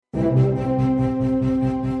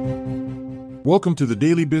Welcome to the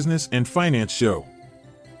Daily Business and Finance Show.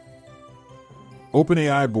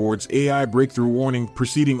 OpenAI boards AI breakthrough warning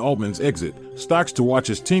preceding Altman's exit, stocks to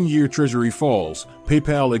watch as 10-year Treasury falls,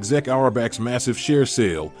 PayPal exec Auerbach's massive share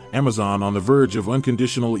sale, Amazon on the verge of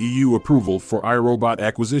unconditional EU approval for iRobot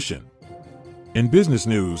acquisition. In business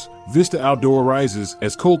news, Vista Outdoor rises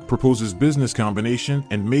as Colt proposes business combination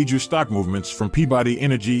and major stock movements from Peabody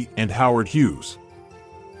Energy and Howard Hughes.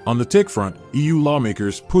 On the tech front, EU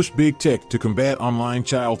lawmakers push big tech to combat online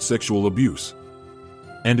child sexual abuse.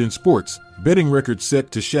 And in sports, betting records set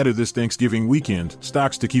to shatter this Thanksgiving weekend,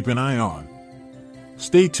 stocks to keep an eye on.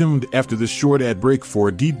 Stay tuned after this short ad break for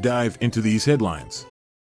a deep dive into these headlines.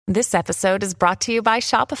 This episode is brought to you by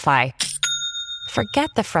Shopify. Forget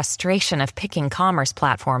the frustration of picking commerce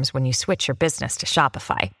platforms when you switch your business to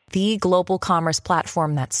Shopify, the global commerce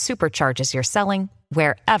platform that supercharges your selling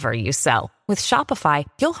wherever you sell. With Shopify,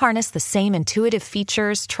 you'll harness the same intuitive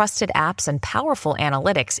features, trusted apps, and powerful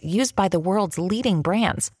analytics used by the world's leading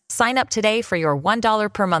brands. Sign up today for your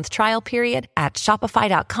 $1 per month trial period at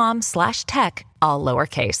shopify.com/tech, all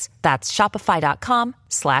lowercase. That's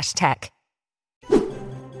shopify.com/tech.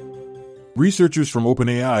 Researchers from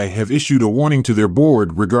OpenAI have issued a warning to their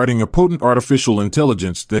board regarding a potent artificial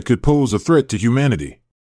intelligence that could pose a threat to humanity.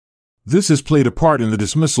 This has played a part in the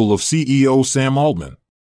dismissal of CEO Sam Altman.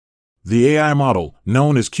 The AI model,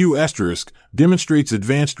 known as Q*, demonstrates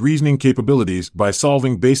advanced reasoning capabilities by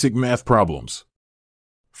solving basic math problems.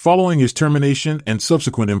 Following his termination and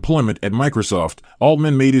subsequent employment at Microsoft,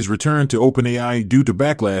 Altman made his return to OpenAI due to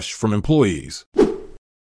backlash from employees.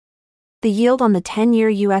 The yield on the 10-year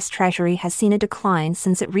U.S. Treasury has seen a decline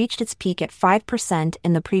since it reached its peak at 5%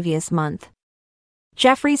 in the previous month.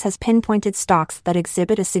 Jefferies has pinpointed stocks that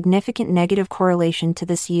exhibit a significant negative correlation to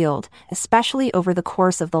this yield, especially over the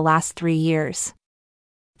course of the last 3 years.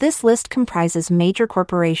 This list comprises major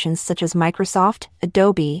corporations such as Microsoft,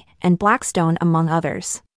 Adobe, and Blackstone, among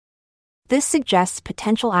others. This suggests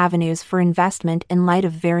potential avenues for investment in light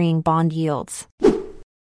of varying bond yields.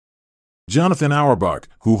 Jonathan Auerbach,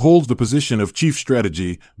 who holds the position of Chief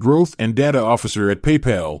Strategy, Growth and Data Officer at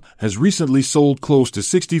PayPal, has recently sold close to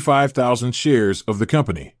 65,000 shares of the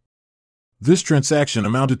company. This transaction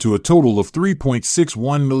amounted to a total of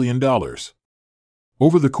 $3.61 million.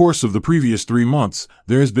 Over the course of the previous 3 months,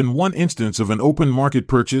 there has been 1 instance of an open market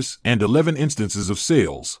purchase and 11 instances of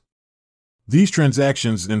sales. These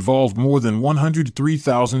transactions involved more than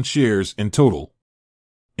 103,000 shares in total.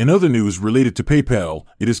 In other news related to PayPal,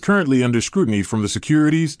 it is currently under scrutiny from the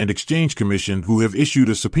Securities and Exchange Commission, who have issued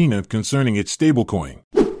a subpoena concerning its stablecoin.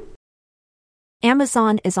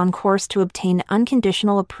 Amazon is on course to obtain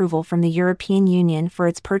unconditional approval from the European Union for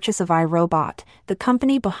its purchase of iRobot, the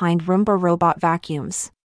company behind Roomba robot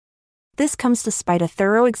vacuums. This comes despite a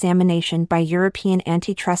thorough examination by European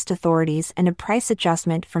antitrust authorities and a price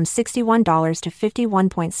adjustment from $61 to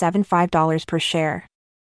 $51.75 per share.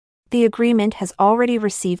 The agreement has already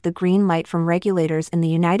received the green light from regulators in the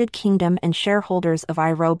United Kingdom and shareholders of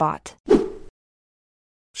iRobot.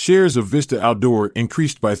 Shares of Vista Outdoor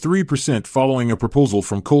increased by 3% following a proposal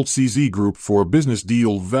from Colt CZ Group for a business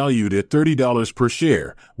deal valued at $30 per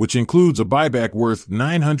share, which includes a buyback worth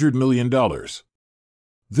 $900 million.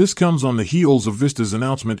 This comes on the heels of Vista's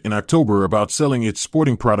announcement in October about selling its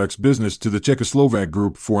sporting products business to the Czechoslovak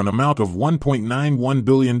Group for an amount of $1.91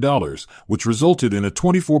 billion, which resulted in a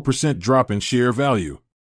 24% drop in share value.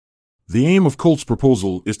 The aim of Colt's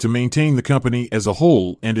proposal is to maintain the company as a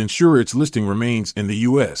whole and ensure its listing remains in the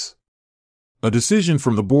U.S. A decision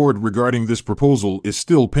from the board regarding this proposal is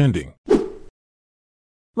still pending.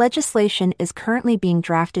 Legislation is currently being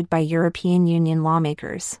drafted by European Union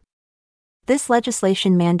lawmakers. This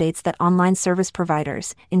legislation mandates that online service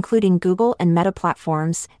providers, including Google and Meta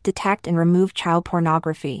platforms, detect and remove child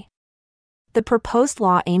pornography. The proposed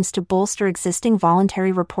law aims to bolster existing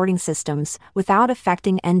voluntary reporting systems without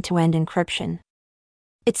affecting end-to-end encryption.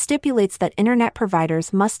 It stipulates that internet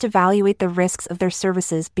providers must evaluate the risks of their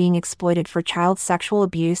services being exploited for child sexual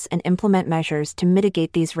abuse and implement measures to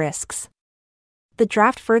mitigate these risks. The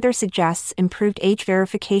draft further suggests improved age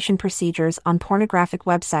verification procedures on pornographic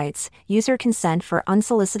websites, user consent for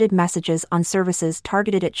unsolicited messages on services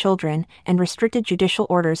targeted at children, and restricted judicial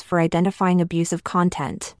orders for identifying abusive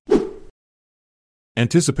content.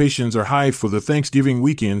 Anticipations are high for the Thanksgiving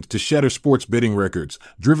weekend to shatter sports betting records,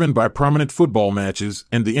 driven by prominent football matches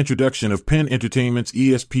and the introduction of Penn Entertainment's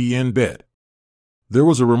ESPN Bet. There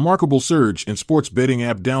was a remarkable surge in sports betting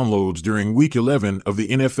app downloads during Week 11 of the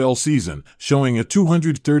NFL season, showing a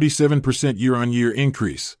 237% year-on-year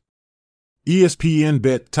increase. ESPN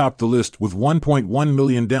Bet topped the list with 1.1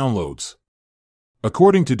 million downloads.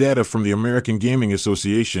 According to data from the American Gaming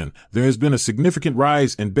Association, there has been a significant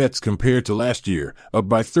rise in bets compared to last year, up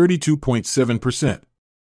by 32.7%.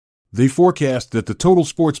 They forecast that the total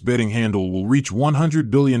sports betting handle will reach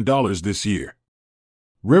 $100 billion this year.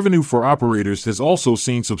 Revenue for operators has also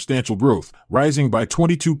seen substantial growth, rising by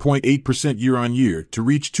 22.8% year-on-year to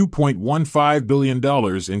reach $2.15 billion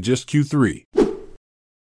in just Q3.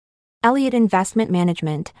 Elliott Investment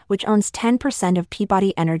Management, which owns 10% of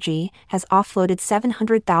Peabody Energy, has offloaded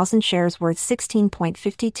 700,000 shares worth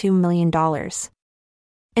 $16.52 million.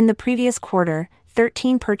 In the previous quarter,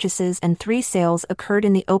 13 purchases and 3 sales occurred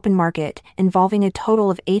in the open market, involving a total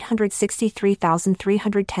of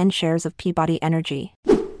 863,310 shares of Peabody Energy.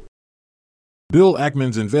 Bill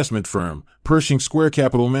Ackman's investment firm, Pershing Square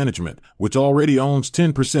Capital Management, which already owns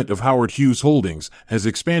 10% of Howard Hughes Holdings, has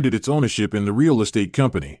expanded its ownership in the real estate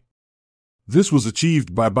company. This was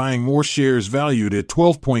achieved by buying more shares valued at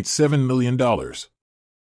 $12.7 million.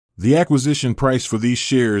 The acquisition price for these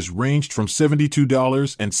shares ranged from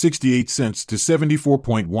 $72.68 to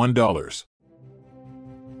 $74.1.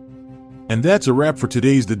 And that's a wrap for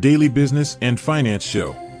today's The Daily Business and Finance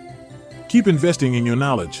Show. Keep investing in your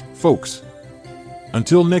knowledge, folks.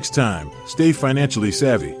 Until next time, stay financially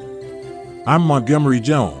savvy. I'm Montgomery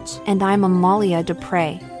Jones. And I'm Amalia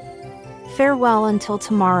Dupre. Farewell until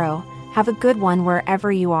tomorrow. Have a good one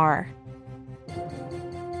wherever you are.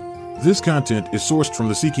 This content is sourced from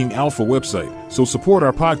the Seeking Alpha website, so support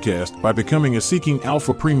our podcast by becoming a Seeking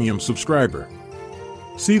Alpha Premium subscriber.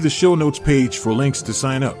 See the show notes page for links to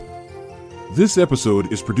sign up. This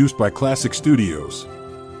episode is produced by Classic Studios.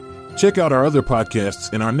 Check out our other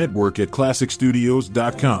podcasts in our network at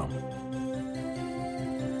classicstudios.com.